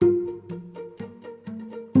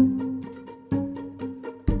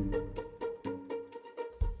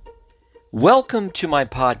Welcome to my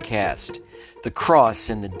podcast, The Cross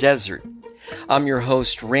in the Desert. I'm your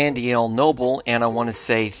host, Randy L. Noble, and I want to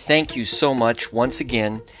say thank you so much once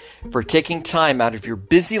again for taking time out of your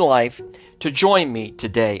busy life to join me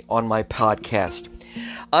today on my podcast.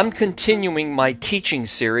 I'm continuing my teaching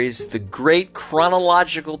series, the great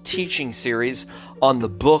chronological teaching series on the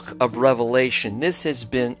book of Revelation. This has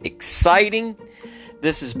been exciting.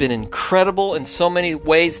 This has been incredible in so many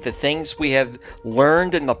ways, the things we have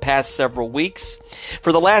learned in the past several weeks.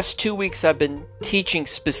 For the last 2 weeks, I've been teaching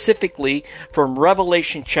specifically from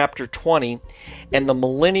Revelation chapter 20 and the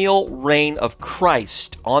millennial reign of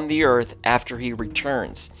Christ on the earth after he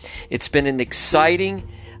returns. It's been an exciting,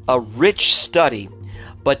 a rich study,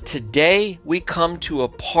 but today we come to a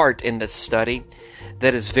part in this study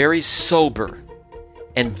that is very sober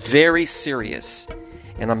and very serious,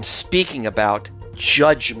 and I'm speaking about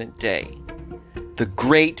Judgment Day, the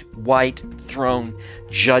great white throne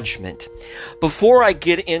judgment. Before I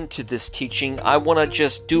get into this teaching, I want to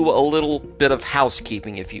just do a little bit of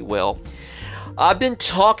housekeeping, if you will. I've been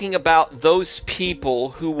talking about those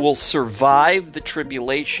people who will survive the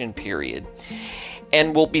tribulation period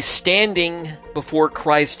and will be standing before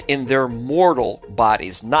Christ in their mortal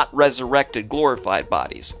bodies, not resurrected, glorified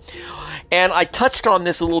bodies. And I touched on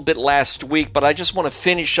this a little bit last week, but I just want to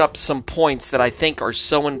finish up some points that I think are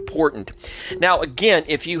so important. Now, again,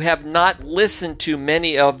 if you have not listened to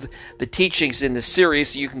many of the teachings in the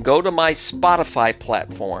series, you can go to my Spotify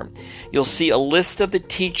platform. You'll see a list of the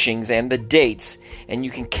teachings and the dates, and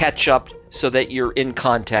you can catch up so that you're in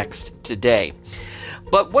context today.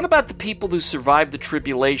 But what about the people who survived the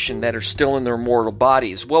tribulation that are still in their mortal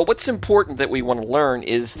bodies? Well, what's important that we want to learn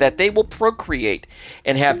is that they will procreate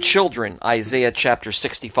and have children. Isaiah chapter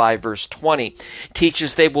 65 verse 20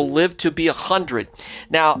 teaches they will live to be 100.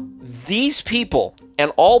 Now, these people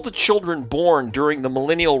and all the children born during the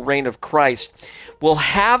millennial reign of Christ will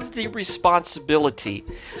have the responsibility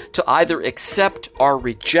to either accept or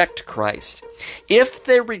reject Christ. If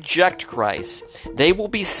they reject Christ, they will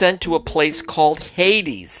be sent to a place called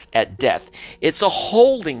Hades at death. It's a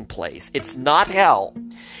holding place. It's not hell.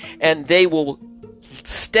 And they will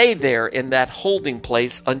stay there in that holding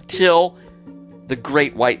place until the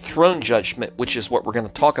great white throne judgment, which is what we're going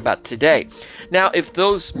to talk about today. Now, if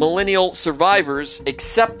those millennial survivors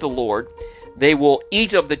accept the Lord, they will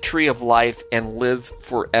eat of the tree of life and live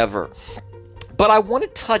forever. But I want to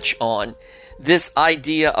touch on this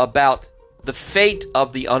idea about the fate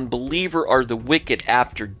of the unbeliever or the wicked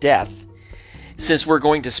after death, since we're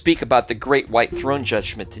going to speak about the great white throne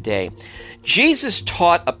judgment today. Jesus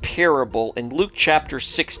taught a parable in Luke chapter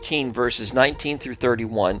 16, verses 19 through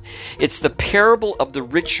 31. It's the parable of the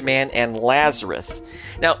rich man and Lazarus.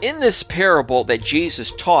 Now, in this parable that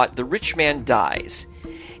Jesus taught, the rich man dies,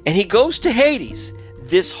 and he goes to Hades,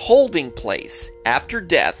 this holding place after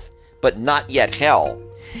death, but not yet hell.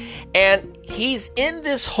 And he's in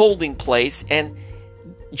this holding place, and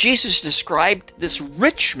Jesus described this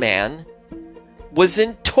rich man was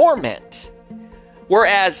in torment,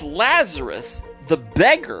 whereas Lazarus, the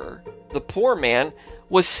beggar, the poor man,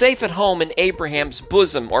 was safe at home in Abraham's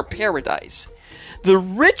bosom or paradise. The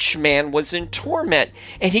rich man was in torment,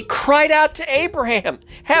 and he cried out to Abraham,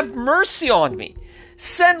 "Have mercy on me.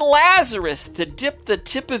 Send Lazarus to dip the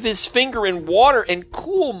tip of his finger in water and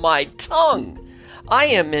cool my tongue. I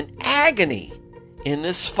am in agony in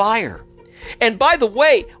this fire. And by the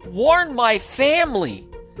way, warn my family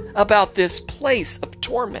about this place of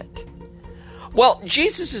torment." Well,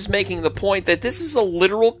 Jesus is making the point that this is a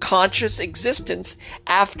literal conscious existence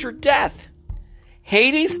after death.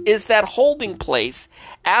 Hades is that holding place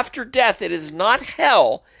after death. It is not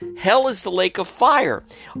hell. Hell is the lake of fire.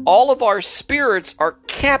 All of our spirits are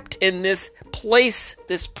kept in this place,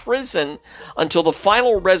 this prison, until the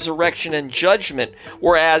final resurrection and judgment,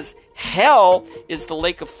 whereas hell is the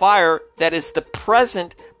lake of fire that is the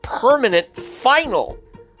present, permanent, final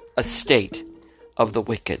estate of the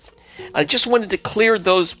wicked. I just wanted to clear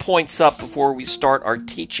those points up before we start our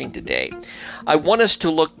teaching today. I want us to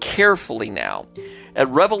look carefully now at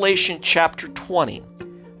Revelation chapter 20,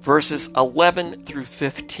 verses 11 through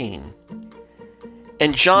 15.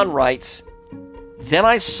 And John writes, "Then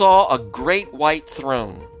I saw a great white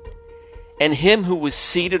throne, and him who was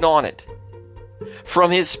seated on it.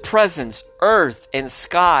 From his presence, earth and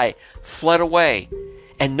sky fled away,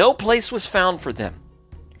 and no place was found for them.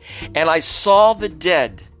 And I saw the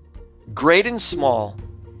dead, great and small,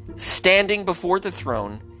 standing before the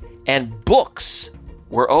throne, and books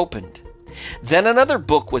were opened. Then another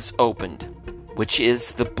book was opened, which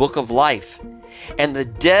is the book of life. And the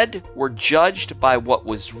dead were judged by what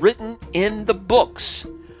was written in the books,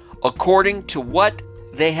 according to what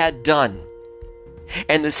they had done.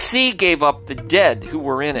 and the sea gave up the dead who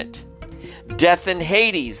were in it. Death and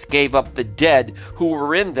Hades gave up the dead who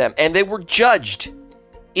were in them, and they were judged,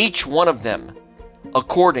 each one of them,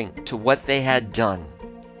 according to what they had done.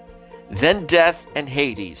 Then death and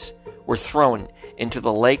Hades were thrown into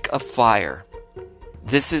the lake of fire.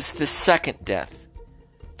 This is the second death,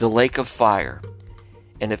 the lake of fire.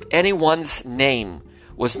 And if anyone's name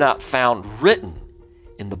was not found written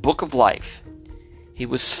in the book of life, he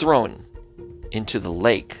was thrown into the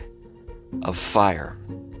lake of fire.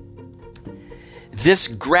 This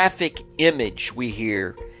graphic image we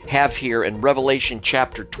have here in Revelation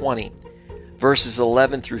chapter 20, verses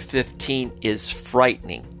 11 through 15 is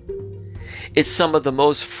frightening. It's some of the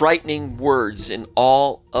most frightening words in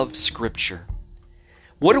all of Scripture.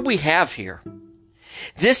 What do we have here?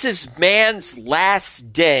 This is man's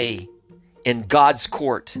last day in God's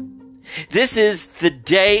court. This is the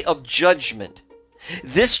day of judgment.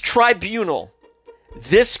 This tribunal,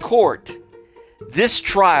 this court, this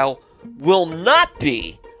trial will not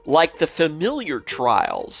be like the familiar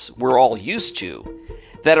trials we're all used to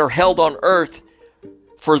that are held on earth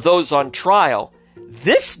for those on trial.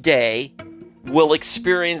 This day will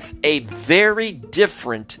experience a very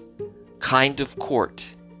different kind of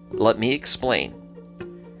court. Let me explain.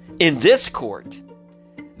 In this court,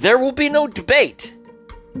 there will be no debate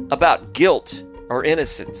about guilt or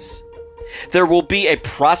innocence. There will be a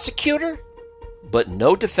prosecutor, but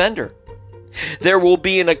no defender. There will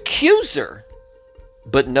be an accuser,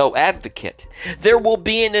 but no advocate. There will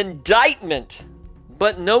be an indictment,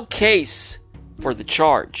 but no case for the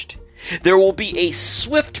charged. There will be a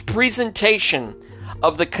swift presentation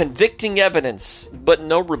of the convicting evidence, but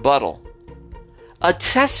no rebuttal. A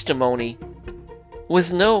testimony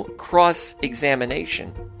with no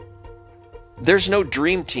cross-examination. There's no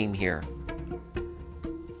dream team here.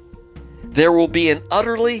 There will be an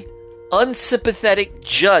utterly unsympathetic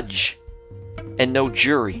judge and no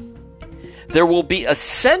jury. There will be a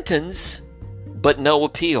sentence, but no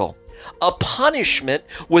appeal. A punishment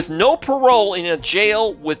with no parole in a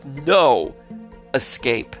jail with no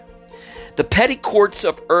escape. The petty courts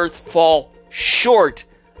of earth fall short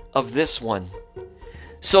of this one.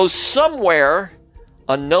 So somewhere,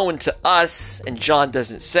 unknown to us, and John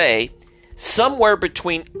doesn't say, somewhere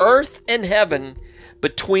between earth and heaven,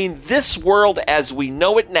 between this world as we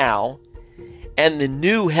know it now and the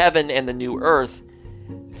new heaven and the new earth,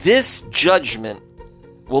 this judgment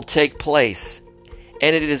will take place.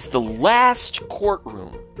 And it is the last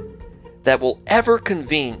courtroom that will ever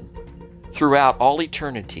convene throughout all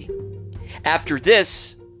eternity. After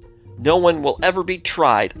this, no one will ever be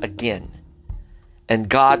tried again, and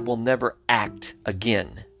God will never act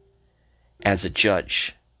again as a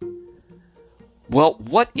judge. Well,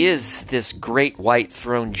 what is this great white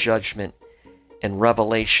throne judgment in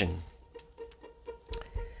Revelation?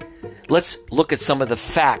 Let's look at some of the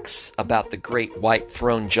facts about the great white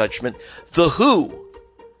throne judgment. The who.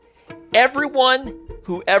 Everyone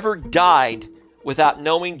who ever died without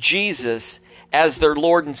knowing Jesus as their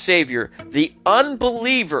Lord and Savior, the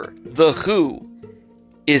unbeliever, the who,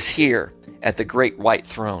 is here at the great white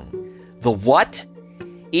throne. The what?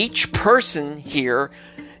 Each person here,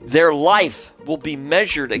 their life will be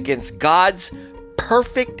measured against God's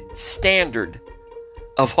perfect standard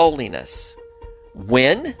of holiness.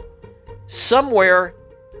 When? Somewhere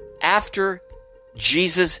after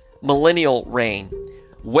Jesus' millennial reign.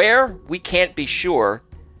 Where? We can't be sure,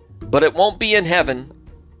 but it won't be in heaven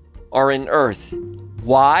or in earth.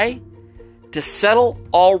 Why? To settle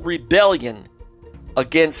all rebellion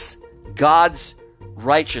against God's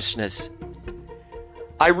righteousness.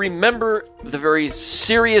 I remember the very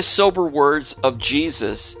serious, sober words of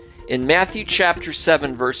Jesus in Matthew chapter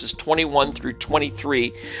 7, verses 21 through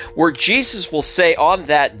 23, where Jesus will say on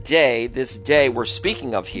that day, this day we're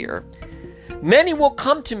speaking of here, many will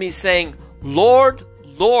come to me saying, Lord,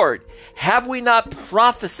 Lord, have we not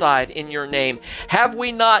prophesied in your name? Have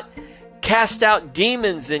we not cast out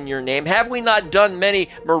demons in your name? Have we not done many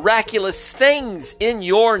miraculous things in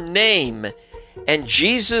your name? And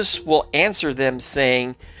Jesus will answer them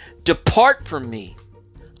saying, depart from me.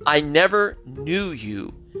 I never knew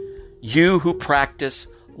you, you who practice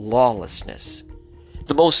lawlessness.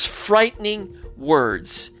 The most frightening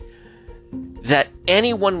words that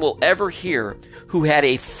anyone will ever hear who had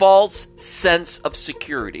a false sense of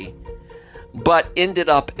security, but ended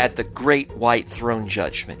up at the great white throne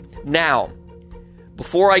judgment. Now,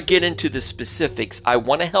 before I get into the specifics, I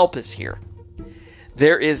want to help us here.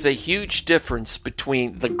 There is a huge difference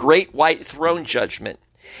between the great white throne judgment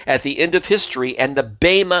at the end of history and the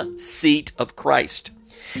Bema seat of Christ.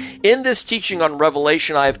 In this teaching on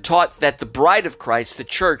Revelation, I have taught that the bride of Christ, the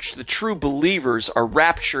church, the true believers, are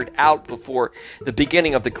raptured out before the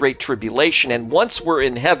beginning of the Great Tribulation. And once we're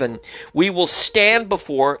in heaven, we will stand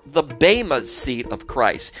before the Bema seat of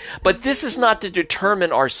Christ. But this is not to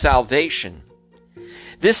determine our salvation.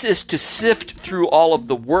 This is to sift through all of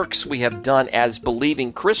the works we have done as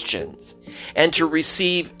believing Christians and to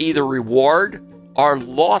receive either reward or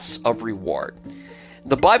loss of reward.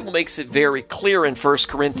 The Bible makes it very clear in 1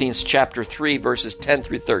 Corinthians chapter 3, verses 10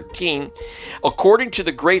 through 13. According to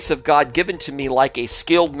the grace of God given to me like a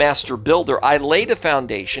skilled master builder, I laid a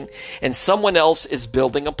foundation, and someone else is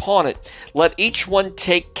building upon it. Let each one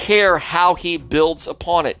take care how he builds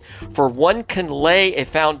upon it. For one can lay a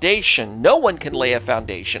foundation. No one can lay a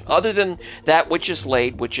foundation other than that which is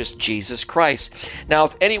laid, which is Jesus Christ. Now,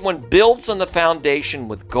 if anyone builds on the foundation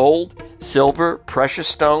with gold, silver, precious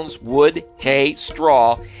stones, wood, hay,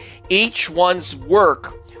 straw, each one's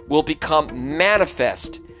work will become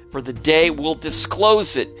manifest, for the day will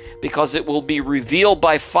disclose it, because it will be revealed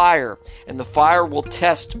by fire, and the fire will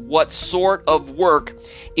test what sort of work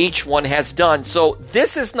each one has done. So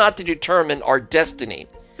this is not to determine our destiny,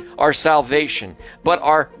 our salvation, but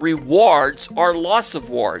our rewards, our loss of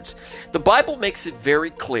rewards. The Bible makes it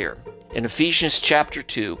very clear in Ephesians chapter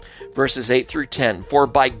 2, verses 8 through 10. For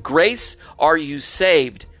by grace are you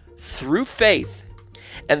saved through faith,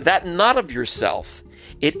 and that not of yourself.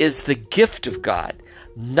 It is the gift of God,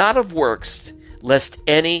 not of works, lest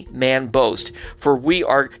any man boast. For we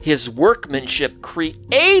are his workmanship,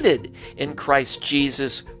 created in Christ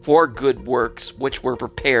Jesus for good works, which were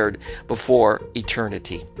prepared before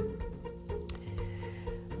eternity.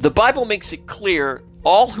 The Bible makes it clear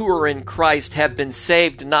all who are in Christ have been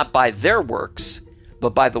saved not by their works,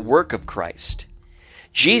 but by the work of Christ.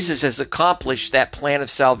 Jesus has accomplished that plan of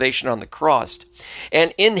salvation on the cross.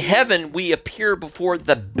 And in heaven, we appear before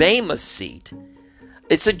the Bema seat.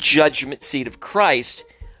 It's a judgment seat of Christ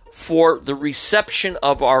for the reception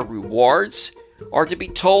of our rewards, or to be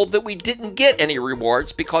told that we didn't get any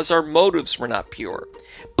rewards because our motives were not pure.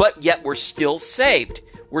 But yet we're still saved.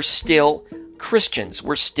 We're still Christians.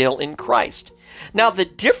 We're still in Christ. Now, the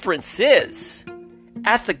difference is,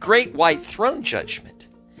 at the great white throne judgment,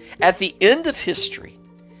 at the end of history,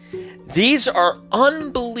 these are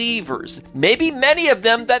unbelievers, maybe many of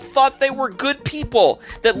them that thought they were good people,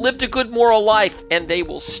 that lived a good moral life, and they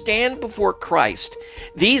will stand before Christ.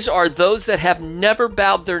 These are those that have never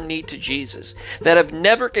bowed their knee to Jesus, that have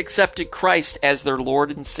never accepted Christ as their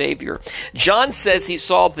Lord and Savior. John says he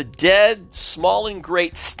saw the dead, small and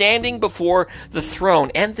great, standing before the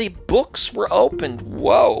throne, and the books were opened.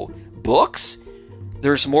 Whoa, books?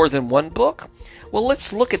 There's more than one book? Well,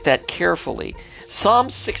 let's look at that carefully. Psalm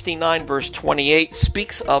 69 verse 28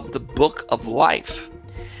 speaks of the book of life.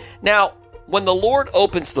 Now, when the Lord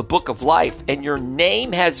opens the book of life and your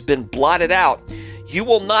name has been blotted out, you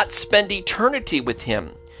will not spend eternity with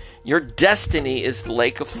him. Your destiny is the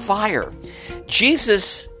lake of fire.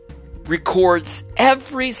 Jesus records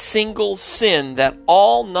every single sin that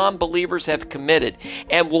all non-believers have committed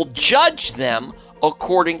and will judge them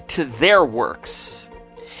according to their works.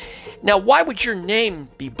 Now, why would your name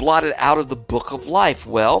be blotted out of the book of life?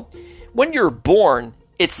 Well, when you're born,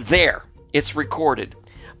 it's there. It's recorded.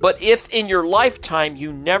 But if in your lifetime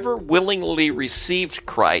you never willingly received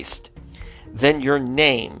Christ, then your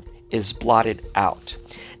name is blotted out.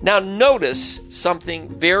 Now, notice something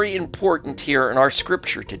very important here in our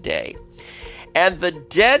scripture today. And the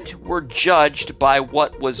dead were judged by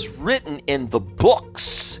what was written in the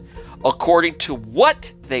books according to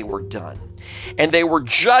what they were done. And they were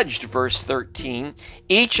judged, verse 13,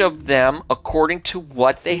 each of them according to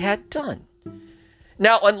what they had done.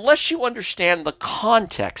 Now, unless you understand the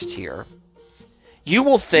context here, you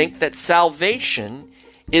will think that salvation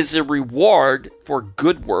is a reward for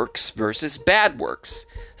good works versus bad works.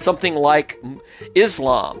 Something like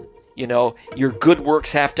Islam, your good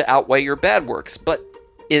works have to outweigh your bad works. But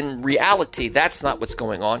in reality, that's not what's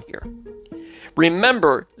going on here.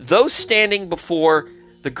 Remember, those standing before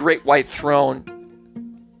the great white throne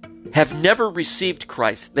have never received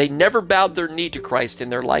Christ. They never bowed their knee to Christ in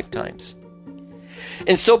their lifetimes.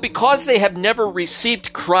 And so because they have never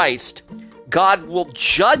received Christ, God will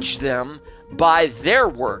judge them by their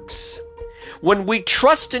works. When we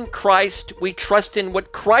trust in Christ, we trust in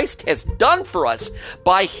what Christ has done for us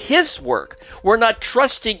by his work. We're not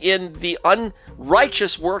trusting in the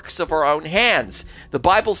unrighteous works of our own hands. The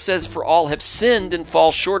Bible says, for all have sinned and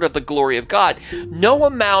fall short of the glory of God. No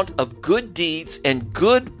amount of good deeds and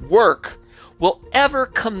good work will ever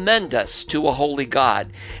commend us to a holy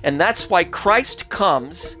God. And that's why Christ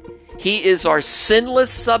comes. He is our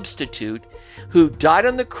sinless substitute who died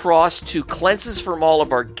on the cross to cleanse us from all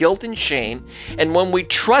of our guilt and shame. And when we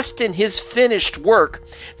trust in his finished work,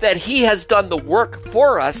 that he has done the work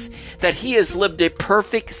for us, that he has lived a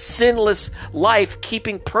perfect, sinless life,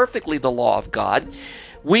 keeping perfectly the law of God,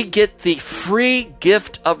 we get the free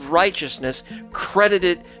gift of righteousness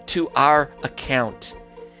credited to our account.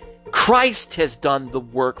 Christ has done the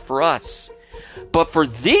work for us. But for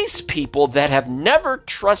these people that have never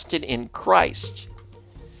trusted in Christ,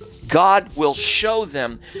 God will show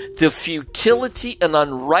them the futility and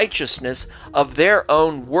unrighteousness of their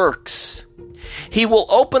own works. He will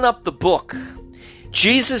open up the book.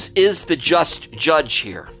 Jesus is the just judge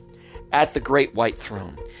here at the great white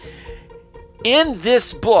throne. In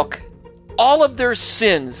this book, all of their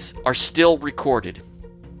sins are still recorded.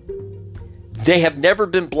 They have never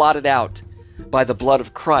been blotted out by the blood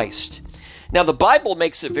of Christ. Now, the Bible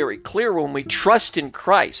makes it very clear when we trust in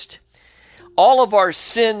Christ, all of our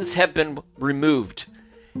sins have been removed,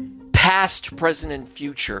 past, present, and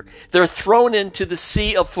future. They're thrown into the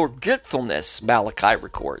sea of forgetfulness, Malachi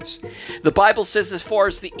records. The Bible says as far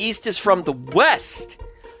as the east is from the west,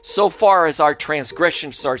 so far as our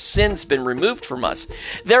transgressions, our sins been removed from us.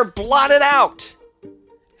 They're blotted out.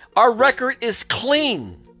 Our record is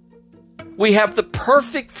clean. We have the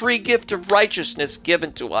perfect free gift of righteousness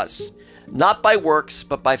given to us, not by works,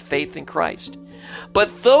 but by faith in Christ.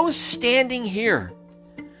 But those standing here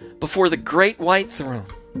before the great white throne,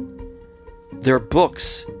 their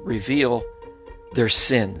books reveal their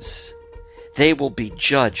sins. They will be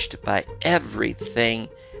judged by everything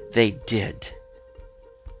they did.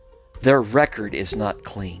 Their record is not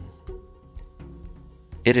clean.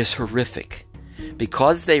 It is horrific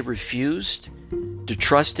because they refused to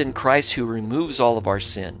trust in Christ, who removes all of our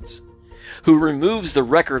sins, who removes the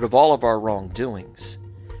record of all of our wrongdoings.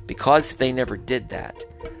 Because they never did that,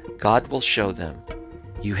 God will show them,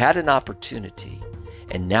 you had an opportunity,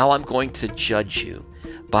 and now I'm going to judge you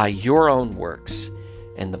by your own works.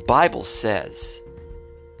 And the Bible says,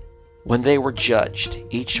 when they were judged,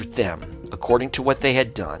 each of them, according to what they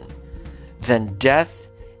had done, then death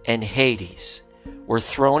and Hades were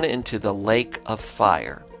thrown into the lake of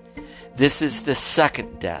fire. This is the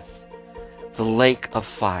second death, the lake of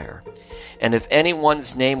fire. And if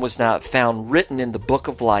anyone's name was not found written in the book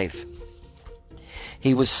of life,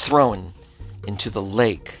 he was thrown into the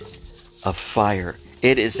lake of fire.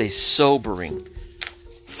 It is a sobering,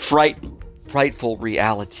 frightful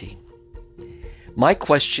reality. My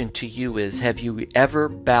question to you is, have you ever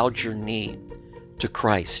bowed your knee to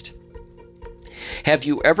Christ? Have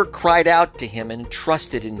you ever cried out to him and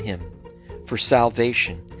trusted in him for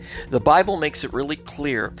salvation? The Bible makes it really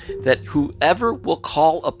clear that whoever will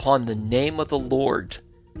call upon the name of the Lord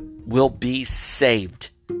will be saved.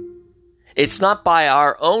 It's not by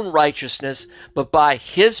our own righteousness, but by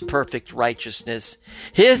his perfect righteousness,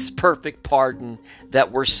 his perfect pardon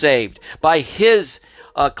that we're saved, by his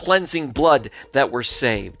cleansing blood that we're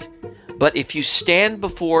saved. But if you stand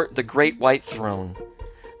before the great white throne,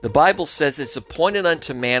 the Bible says it's appointed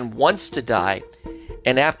unto man once to die,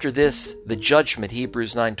 and after this, the judgment,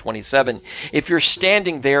 Hebrews 9:27. If you're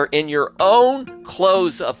standing there in your own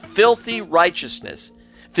clothes of filthy unrighteousness,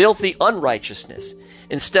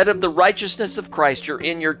 instead of the righteousness of Christ, you're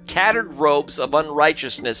in your tattered robes of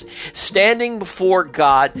unrighteousness, standing before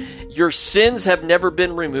God. Your sins have never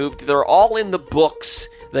been removed. They're all in the books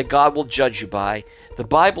that God will judge you by. The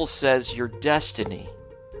Bible says your destiny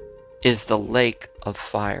is the lake of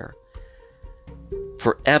fire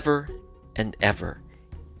forever and ever.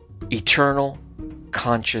 Eternal,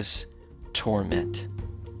 conscious torment.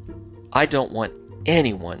 I don't want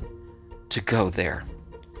anyone to go there.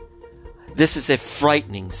 This is a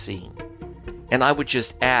frightening scene, and I would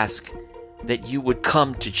just ask that you would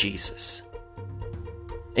come to Jesus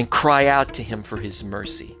and cry out to him for his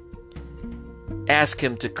mercy. Ask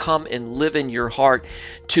him to come and live in your heart,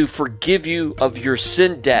 to forgive you of your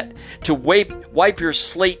sin debt, to wipe your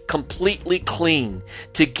slate completely clean,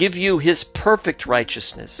 to give you his perfect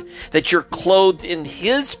righteousness, that you're clothed in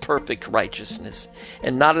his perfect righteousness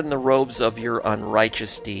and not in the robes of your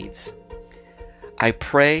unrighteous deeds. I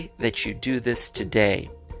pray that you do this today,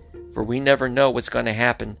 for we never know what's going to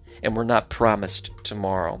happen, and we're not promised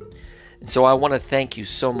tomorrow. And so I want to thank you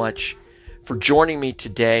so much for joining me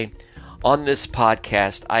today on this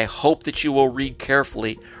podcast. I hope that you will read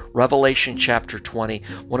carefully Revelation chapter 20,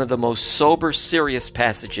 one of the most sober, serious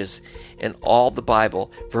passages in all the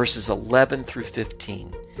Bible, verses 11 through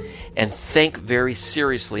 15, and think very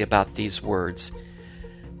seriously about these words.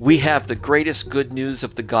 We have the greatest good news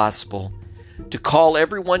of the gospel to call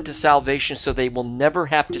everyone to salvation so they will never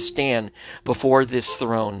have to stand before this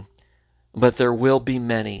throne. But there will be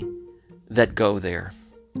many that go there.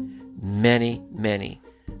 Many, many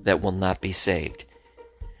that will not be saved.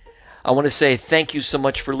 I want to say thank you so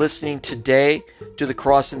much for listening today to The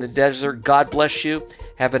Cross in the Desert. God bless you.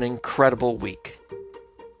 Have an incredible week.